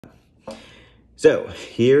So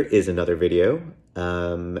here is another video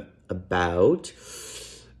about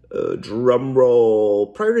drum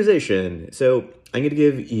roll prioritization. So I'm going to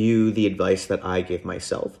give you the advice that I give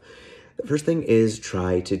myself. The first thing is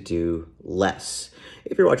try to do less.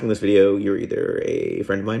 If you're watching this video, you're either a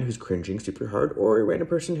friend of mine who's cringing super hard or a random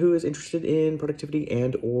person who is interested in productivity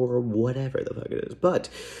and or whatever the fuck it is. But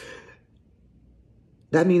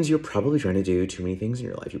that means you're probably trying to do too many things in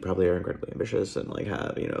your life. You probably are incredibly ambitious and like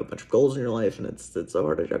have, a bunch of goals in your life, and it's so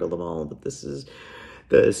hard to juggle them all. But this is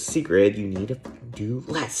the secret. You need to do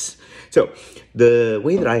less. So the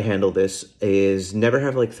way that I handle this is never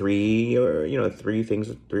have like three or more than three things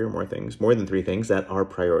that are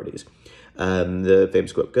priorities. The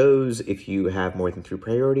famous quote goes, if you have more than three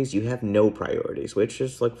priorities, you have no priorities, which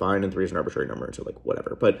is like fine, and three is an arbitrary number, so like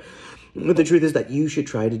whatever. But the truth is that you should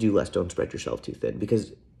try to do less. Don't spread yourself too thin,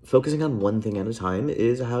 because focusing on one thing at a time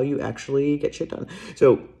is how you actually get shit done.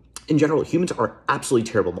 So in general, humans are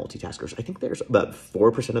absolutely terrible multitaskers. I think there's about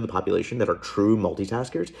 4% of the population that are true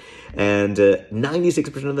multitaskers, and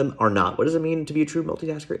 96% of them are not. What does it mean to be a true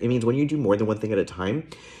multitasker? It means when you do more than one thing at a time,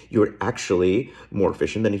 you're actually more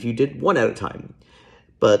efficient than if you did one at a time.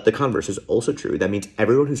 But the converse is also true. That means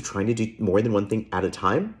everyone who's trying to do more than one thing at a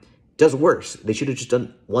time does worse. They should have just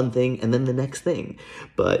done one thing and then the next thing.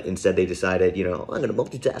 But instead they decided, I'm going to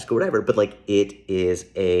multitask or whatever. But like, it is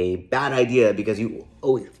a bad idea because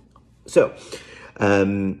So,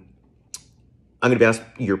 I'm going to be honest,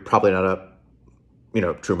 you're probably not a,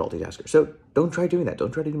 true multitasker. So don't try doing that.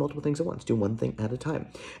 Don't try to do multiple things at once. Do one thing at a time.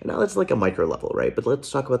 And now that's like a micro level, right? But let's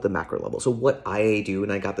talk about the macro level. So what I do,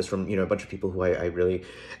 and I got this from, a bunch of people who I really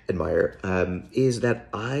admire, is that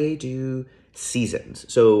I do seasons.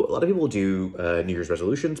 So a lot of people do New Year's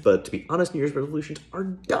resolutions, but to be honest, New Year's resolutions are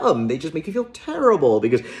dumb. They just make you feel terrible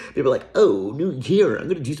because people are like, oh, new year, I'm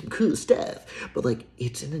going to do some cool stuff. But like,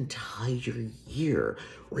 it's an entire year.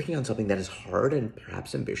 Working on something that is hard and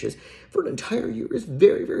perhaps ambitious for an entire year is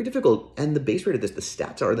very, very difficult. And the base rate of this, the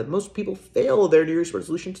stats are that most people fail their New Year's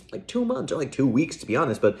resolutions in like 2 months or like 2 weeks, to be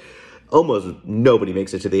honest. But almost nobody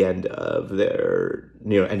makes it to the end of their,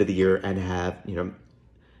 end of the year and have,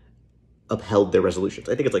 upheld their resolutions.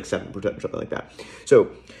 I think it's like 7% or something like that.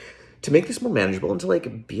 So to make this more manageable and to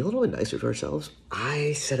like be a little bit nicer to ourselves,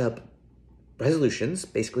 I set up resolutions,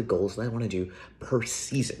 basically goals that I want to do per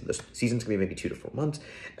season. This season's gonna be maybe 2 to 4 months.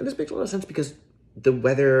 And this makes a lot of sense because the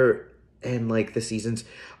weather and like the seasons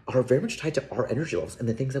are very much tied to our energy levels and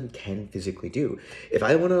the things that we can physically do. If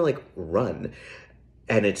I want to like run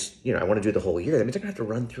and it's, I want to do it the whole year, that means I'm gonna have to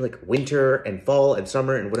run through like winter and fall and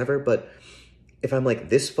summer and whatever. But if I'm like,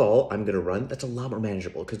 this fall, I'm going to run, that's a lot more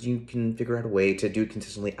manageable because you can figure out a way to do it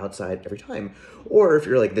consistently outside every time. Or if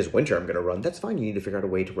you're like, this winter, I'm going to run, that's fine. You need to figure out a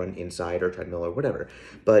way to run inside or treadmill or whatever.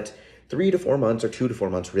 But 3 to 4 months or 2 to 4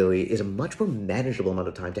 months really is a much more manageable amount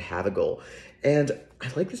of time to have a goal. And I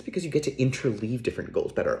like this because you get to interleave different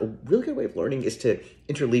goals better. A really good way of learning is to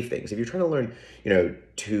interleave things. If you're trying to learn,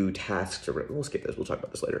 2 tasks, or we'll skip this, we'll talk about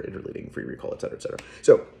this later, interleaving, free recall, et cetera, et cetera.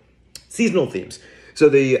 So seasonal themes. So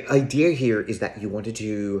the idea here is that you want to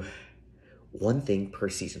do one thing per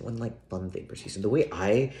season, one like fun thing per season. The way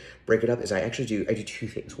I break it up is I do 2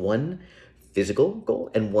 things. One physical goal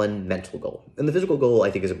and one mental goal. And the physical goal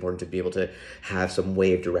I think is important to be able to have some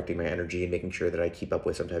way of directing my energy and making sure that I keep up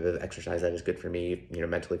with some type of exercise that is good for me,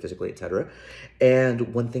 mentally, physically, etc.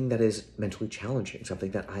 And one thing that is mentally challenging,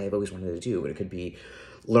 something that I have always wanted to do. And it could be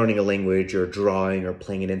learning a language or drawing or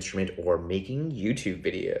playing an instrument or making YouTube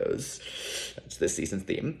videos. That's this season's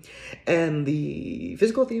theme. And the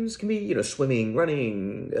physical themes can be, swimming,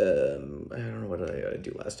 running, I don't know what I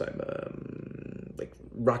do last time, like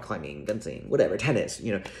rock climbing, fencing, whatever, tennis,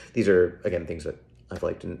 these are, again, things that I've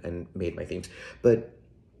liked and made my themes. But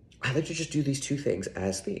I like to just do these 2 things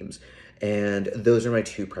as themes. And those are my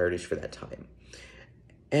 2 priorities for that time.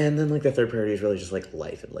 And then like the third priority is really just like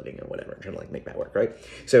life and living and whatever. I'm trying to like make that work, right?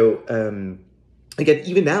 So again,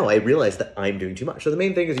 even now I realize that I'm doing too much. So the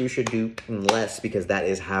main thing is you should do less because that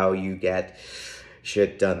is how you get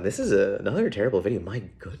shit done. This is another terrible video. My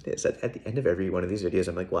goodness. At the end of every one of these videos,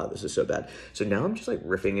 I'm like, wow, this is so bad. So now I'm just like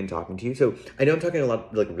riffing and talking to you. So I know I'm talking a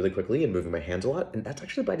lot, like really quickly and moving my hands a lot. And that's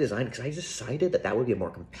actually by design because I decided that would be a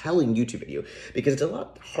more compelling YouTube video because it's a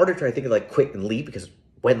lot harder to, I think, like quit and leave because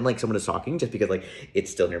when like someone is talking, just because like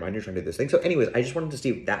it's still in your mind, you're trying to do this thing. So anyways, I just wanted to see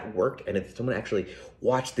if that worked and if someone actually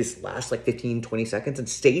watched this last like 15, 20 seconds and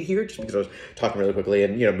stayed here just because I was talking really quickly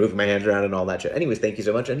and, moving my hands around and all that shit. Anyways, thank you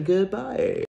so much and goodbye.